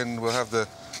rails in, we'll have the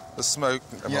smoke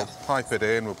and we'll pipe it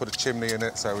in, we'll put a chimney in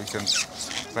it so we can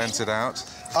vent it out.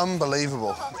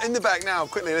 Unbelievable. In the back now,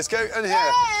 quickly, let's go in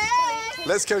here.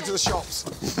 Let's go to the shops.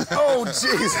 Oh,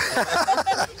 jeez.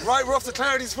 Right, we're off to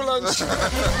Clarity's for lunch. Here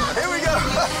we go.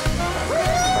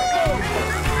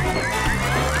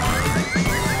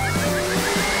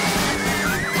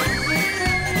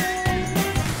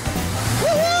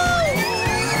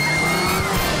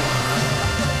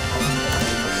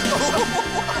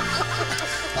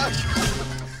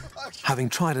 Having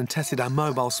tried and tested our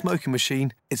mobile smoking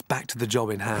machine, it's back to the job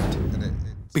in hand.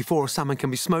 Before a salmon can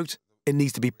be smoked, it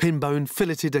needs to be pin-boned,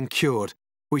 filleted and cured,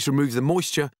 which removes the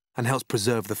moisture and helps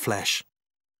preserve the flesh.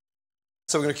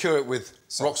 So we're going to cure it with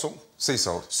rock salt? Sea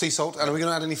salt. Sea salt. And are we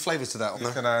going to add any flavours to that? You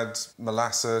can add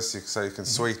molasses, you can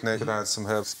sweeten it, you can add some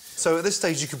herbs. So at this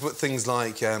stage you could put things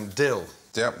like dill?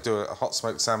 Yep, do a hot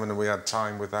smoked salmon and we add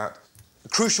thyme with that.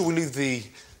 Crucial we leave the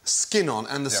skin on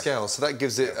and the scales, so that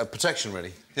gives it a protection,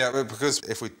 really. Yeah, because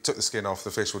if we took the skin off,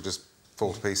 the fish would just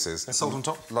fall to pieces. And salt on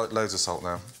top? Loads of salt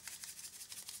now.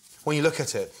 When you look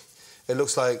at it, it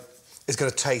looks like it's going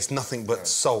to taste nothing but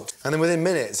salt. And then within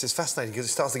minutes, it's fascinating because it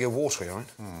starts to get watery, right?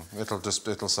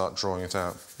 It'll start drawing it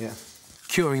out. Yeah.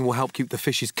 Curing will help keep the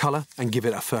fish's colour and give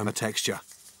it a firmer texture.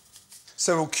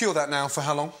 So we'll cure that now for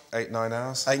how long? 8-9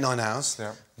 hours. 8-9 hours.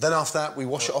 Yeah. Then after that, we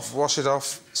wash it off. Wash it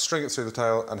off, string it through the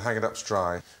tail, and hang it up to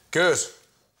dry. Good.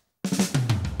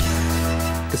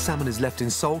 The salmon is left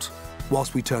in salt,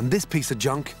 whilst we turn this piece of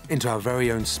junk into our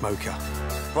very own smoker.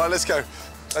 Right, let's go.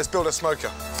 Let's build a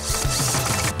smoker.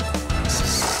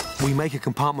 We make a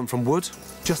compartment from wood,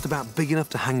 just about big enough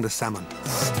to hang the salmon.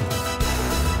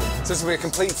 So this will be a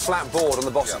complete flat board on the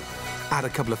bottom. Yeah. Add a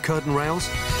couple of curtain rails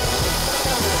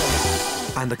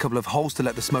and a couple of holes to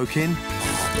let the smoke in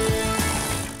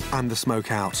and the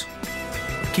smoke out.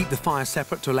 Keep the fire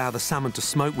separate to allow the salmon to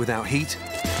smoke without heat,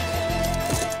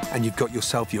 and you've got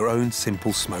yourself your own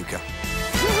simple smoker.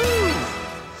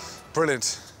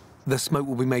 Brilliant. The smoke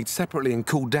will be made separately and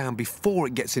cooled down before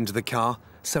it gets into the car,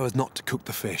 so as not to cook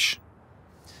the fish.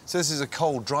 So this is a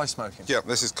cold, dry smoking? Yeah,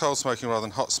 this is cold smoking rather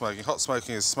than hot smoking. Hot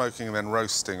smoking is smoking and then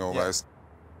roasting almost. Yeah.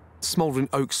 Smouldering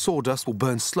oak sawdust will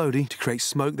burn slowly to create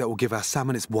smoke that will give our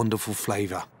salmon its wonderful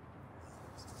flavour.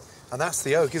 And that's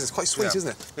the oak, isn't it? It's quite sweet,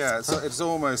 isn't it? Yeah, it's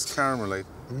almost caramelly.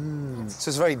 So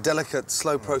it's a very delicate,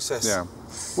 slow process. Yeah.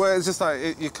 Well, it's just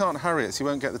like, you can't hurry it, so you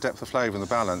won't get the depth of flavour and the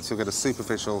balance. You'll get a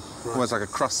superficial, almost like a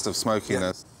crust of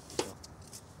smokiness. Yeah.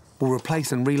 We'll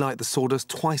replace and relight the sawdust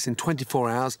twice in 24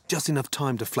 hours, just enough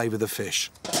time to flavour the fish.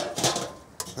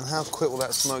 And how quick will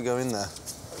that smoke go in there?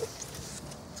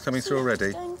 It's coming through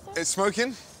already. It's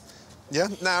smoking. Yeah,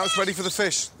 now it's ready for the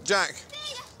fish. Jack,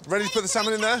 ready to put the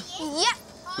salmon in there? Yeah.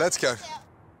 Let's go.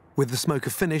 With the smoker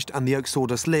finished and the oak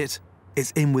sawdust lit,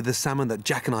 it's in with the salmon that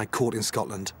Jack and I caught in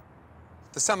Scotland.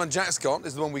 The salmon Jack's got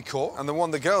is the one we caught, and the one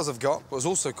the girls have got was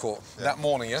also caught that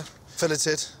morning, yeah?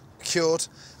 Filleted, cured,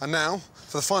 and now,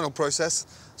 for the final process,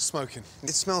 smoking. It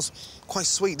smells quite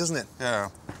sweet, doesn't it? Yeah.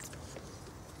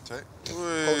 Hold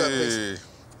that, please.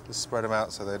 Just spread them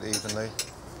out so they're evenly.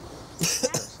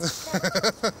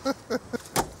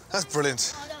 That's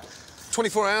brilliant.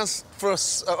 24 hours for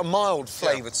a mild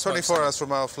flavoured smoke. 24 hours for a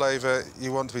mild flavour.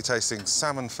 You want to be tasting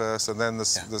salmon first, and then the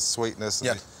sweetness,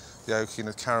 and the oaky and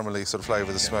caramelly sort of flavour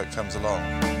of the smoke comes along.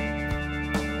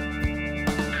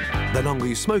 The longer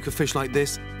you smoke a fish like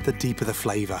this, the deeper the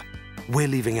flavour. We're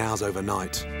leaving ours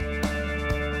overnight.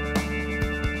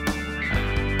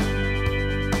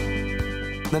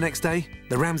 The next day,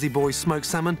 the Ramsay boys' smoked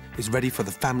salmon is ready for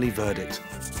the family verdict.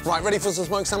 Right, ready for some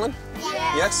smoked salmon?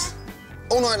 Yeah. Yes?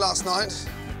 All night last night,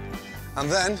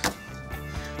 and then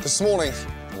this morning.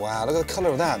 Wow, look at the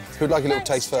colour of that. Who'd like a little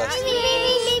taste first?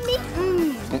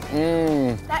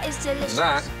 That is delicious.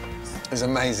 That is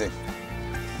amazing.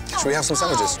 Should we have some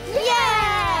sandwiches?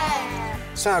 Yeah!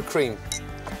 Sour cream,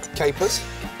 capers,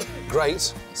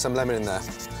 grate, some lemon in there.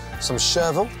 Some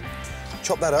chervil,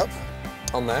 chop that up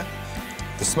on there.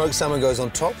 The smoked salmon goes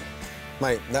on top.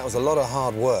 Mate, that was a lot of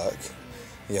hard work,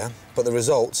 yeah, but the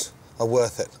results are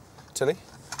worth it. Tilly,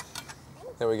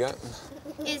 there we go.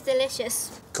 It's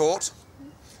delicious. Caught,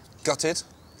 gutted,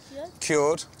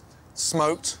 cured,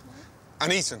 smoked,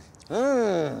 and eaten.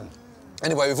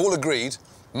 Anyway, we've all agreed,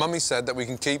 Mummy said that we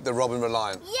can keep the Robin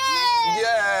Reliant. Yeah!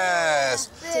 Yes!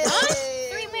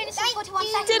 3 minutes and 41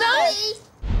 seconds. Did I?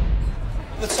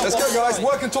 Let's go, guys.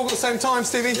 Work and talk at the same time,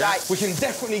 Stevie. Right. We can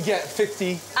definitely get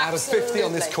 50 out of 50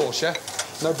 on this course, yeah?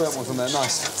 No burnt ones on there.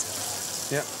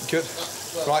 Nice. Yeah, good.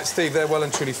 Right, Steve, they're well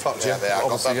and truly fucked, yeah? Yeah, they are.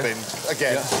 Got that bin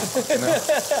again.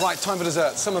 Yeah. Right, time for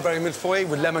dessert. Summerberry millefeuille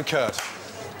with lemon curd.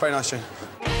 Very nice, Jane.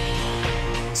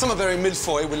 Summerberry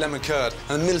millefeuille with lemon curd.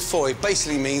 And millefeuille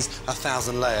basically means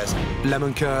 1,000 layers.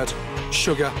 Lemon curd,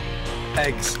 sugar,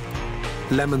 eggs,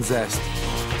 lemon zest.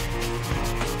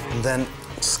 And then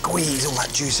squeeze all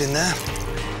that juice in there.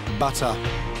 Butter.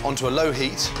 Onto a low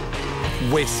heat.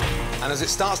 Whisk. And as it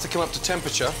starts to come up to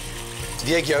temperature,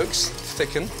 the egg yolks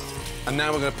thicken. And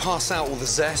now we're going to pass out all the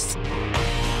zest.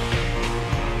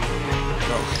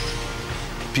 Oh,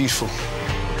 beautiful.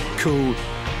 Cool.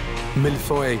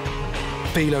 Millefeuille.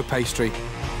 Phyllo pastry.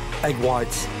 Egg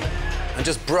whites. And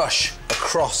just brush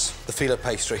across the phyllo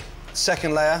pastry.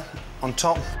 Second layer on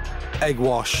top. Egg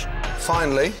wash.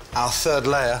 Finally, our third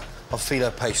layer of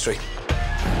phyllo pastry.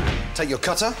 Take your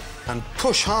cutter and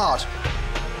push hard.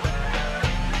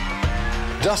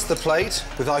 Dust the plate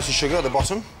with icy sugar at the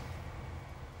bottom.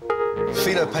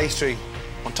 Phyllo pastry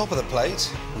on top of the plate,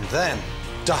 and then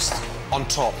dust on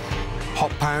top.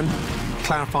 Hot pan,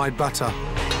 clarified butter.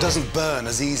 It doesn't burn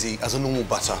as easy as a normal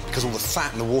butter because all the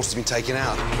fat and the water's been taken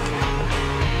out.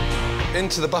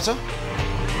 Into the butter.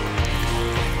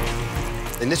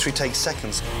 It literally takes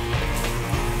seconds.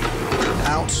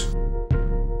 Out.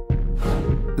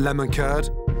 Lemon curd.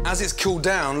 As it's cooled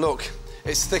down, look,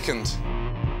 it's thickened.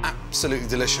 Absolutely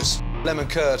delicious. Lemon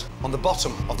curd on the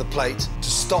bottom of the plate to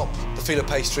stop the phyllo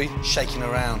pastry shaking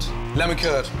around. Lemon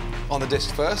curd on the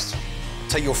disc first.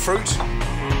 Take your fruit,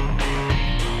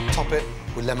 top it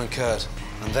with lemon curd,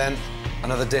 and then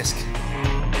another disc,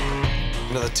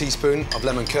 another teaspoon of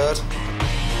lemon curd,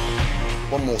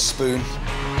 one more spoon,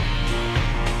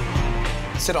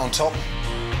 sit it on top,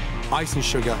 ice and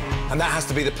sugar, and that has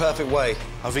to be the perfect way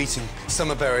of eating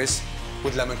summer berries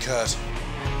with lemon curd.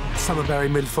 Summer berry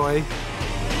millefeuille,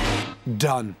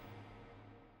 done.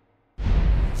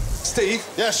 Steve?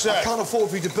 Yes, sir. I can't afford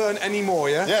for you to burn any more,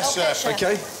 yeah? Yes, okay, sir.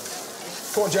 OK.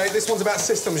 Come on, Jay, this one's about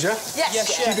systems, yeah? Yes,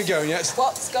 yes. Keep it going, yes?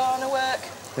 What's gonna work?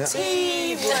 Yeah.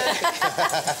 Teamwork.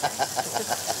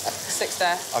 Six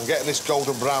there. I'm getting this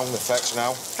golden brown effect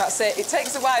now. That's it. It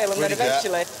takes a while, and Really then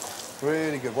eventually.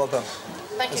 Really good, well done.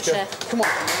 Thank Let's you, go. Chef. Come on.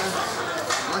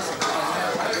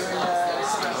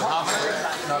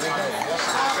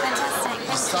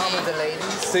 Fantastic. Start with the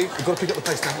ladies. Steve, you've got to pick up the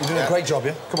pace now. You're doing a great job,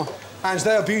 yeah? Come on. Ange,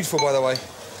 they are beautiful, by the way.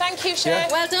 Thank you, Chef.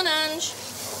 Yeah. Well done, Ange.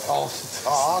 Oh,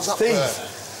 how's that Steve. burn?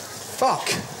 Fuck.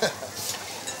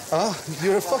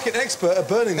 You're a fucking expert at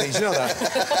burning these, you know that?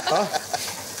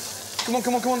 Come on,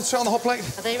 come on, come on, straight on the hot plate.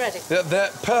 Are they ready? Yeah,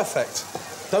 they're perfect.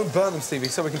 Don't burn them, Stevie,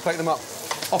 so we can plate them up.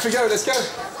 Off we go, let's go.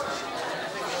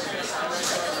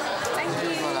 Thank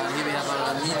you. Voilà, here we have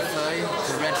our millefeuille,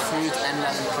 the red fruit and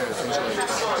lemon curd.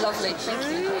 Enjoy. Lovely. Thank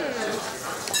you.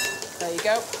 There you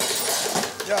go.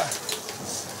 Yeah.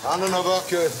 And another.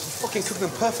 Good. Fucking cook them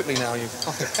perfectly now, you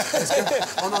fucker. Let's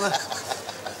go. On another.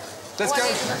 Let's go.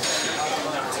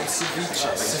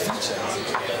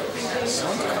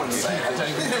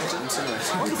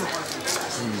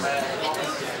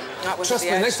 Trust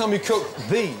me, next time you cook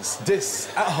these discs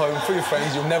at home for your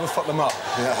friends, you'll never fuck them up.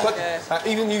 Yeah. But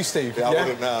even you, Steve, I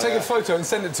wouldn't know, take a photo and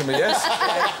send it to me, yes?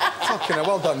 Fucking hell,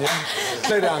 well done, yeah?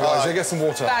 Lay down, guys, get some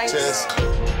water. Thanks. Cheers.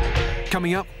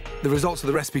 Coming up, the results of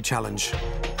the recipe challenge.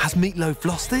 Has Meatloaf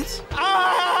lost it?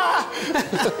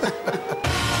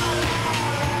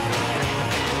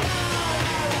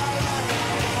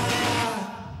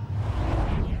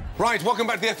 Right, welcome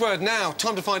back to the F Word. Now,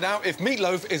 time to find out if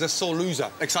Meatloaf is a sore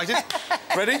loser. Excited?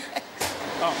 Ready?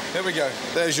 Oh. Here we go.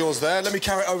 There's yours there. Let me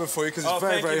carry it over for you because it's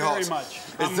very, very hot. Thank you very much.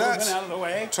 Is I'm that... moving out of the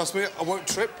way. Trust me, I won't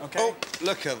trip. Okay. Oh,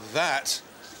 look at that.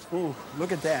 Ooh,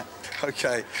 look at that.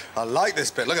 OK, I like this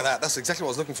bit. Look at that. That's exactly what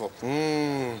I was looking for.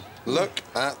 Look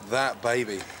at that,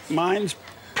 baby. Mine's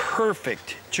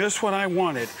perfect. Just what I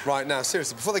wanted. Right, now,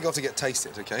 seriously, before they go off to get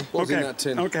tasted, OK? What's in that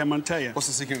tin? OK, I'm going to tell you. What's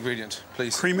the secret ingredient,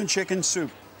 please? Cream and chicken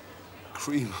soup.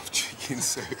 Cream of chicken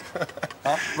soup.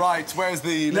 Right, where's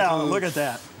the Now, little look at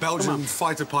that. Belgian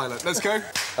fighter pilot? Let's go.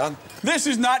 This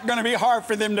is not going to be hard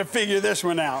for them to figure this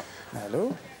one out.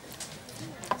 Hello.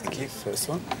 Thank you. First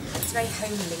one. It's very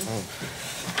homely.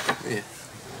 Yeah.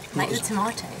 Like the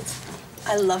tomatoes.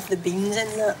 I love the beans in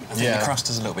it. I think the crust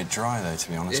is a little bit dry, though, to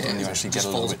be honest, when you actually get a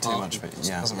little bit too much of it.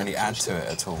 Yeah, it doesn't really add to it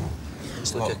at all.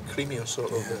 It's like a creamier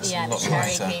sort of... Yeah, it's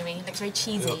very creamy. It looks very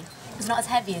cheesy. It's not as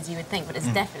heavy as you would think, but it's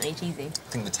definitely cheesy. I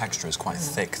think the texture is quite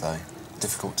thick, though.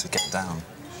 Difficult to get down.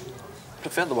 I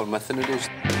prefer the one with the noodles.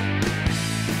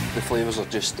 The flavours are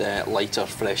just lighter,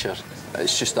 fresher.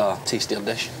 It's just a tastier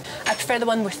dish. I prefer the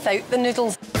one without the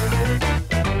noodles.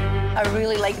 I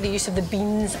really like the use of the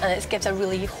beans, and it gives a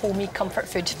really homey comfort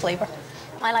food flavour.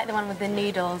 I like the one with the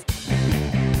noodles.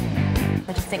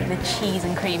 I just think the cheese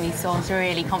and creamy sauce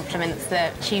really complements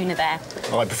the tuna there.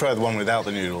 Well, I prefer the one without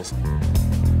the noodles.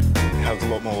 It has a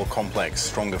lot more complex,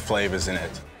 stronger flavours in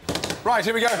it. Right,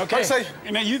 here we go. Okay.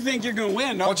 Now, you think you're going to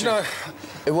win, don't What do you know?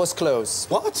 It was close.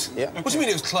 What? Yeah. What do you mean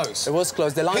it was close? It was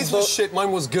close. The line His was shit,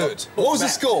 mine was good. What was the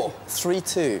score?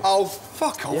 3-2. Oh,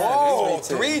 fuck off. Yeah, Whoa,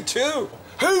 3-2. 3-2.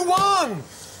 Who won?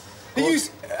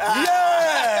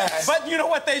 Yes! But you know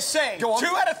what they say. Go on. 2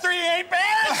 out of 3 ain't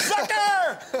bad,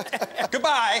 sucker!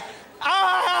 Goodbye.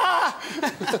 Ah!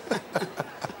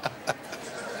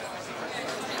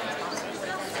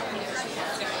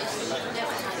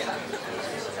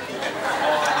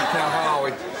 Now, how are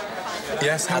we?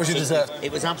 Yes, how was your dessert?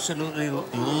 It was absolutely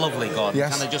lovely, Gordon.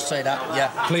 Yes. Can I just say that?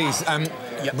 Yeah. Please,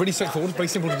 really straightforward, very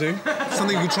simple to do.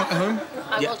 Something you could try at home?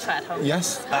 I will try at home.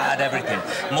 Yes? I had everything.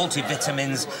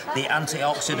 Multivitamins, the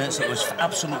antioxidants, it was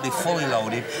absolutely fully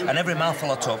loaded, and every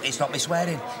mouthful I took, it stopped me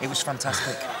swearing. It was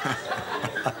fantastic.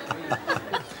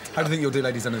 How do you think your dear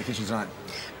lady's done in the kitchen tonight?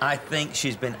 I think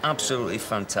she's been absolutely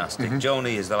fantastic.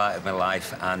 Joni is the light of my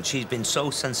life, and she's been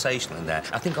so sensational in there.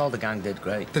 I think all the gang did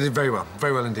great. They did very well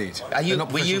indeed. Were you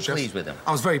professional chefs. pleased with them?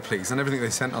 I was very pleased, and everything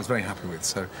they sent I was very happy with.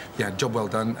 So, yeah, job well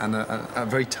done, and a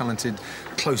very talented,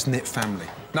 close-knit family.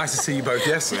 Nice to see you both,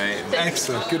 yes? Great.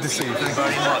 Excellent, good to see you. Thank you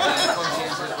very much.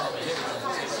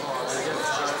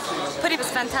 Put it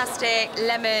was fantastic.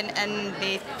 Lemon and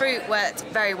the fruit worked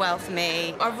very well for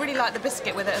me. I really like the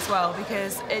biscuit with it as well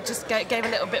because it just gave a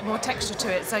little bit more texture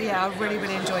to it. So yeah, I really,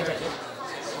 really enjoyed it.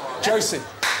 Josie,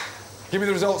 give me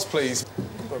the results, please.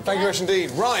 Thank you very much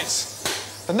indeed. Right,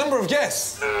 the number of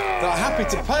guests that are happy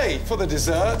to pay for the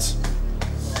dessert.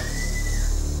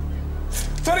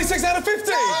 36 out of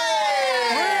 50! Really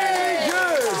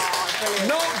good!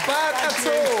 Not bad at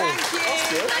all.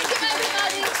 Thank you. Thank you,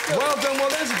 everybody. Well done, well,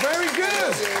 that's very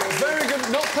good. Very good.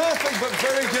 Not perfect, but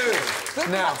very good. We'll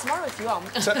come back tomorrow if you want.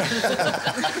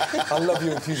 I love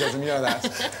your enthusiasm, you know that.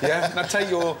 Yeah? Now take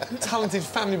your talented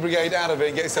family brigade out of it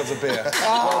and get yourselves a beer.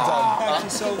 Well done. Thank you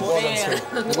so much. Well done, sweet.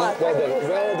 Well done,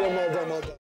 well done, well done.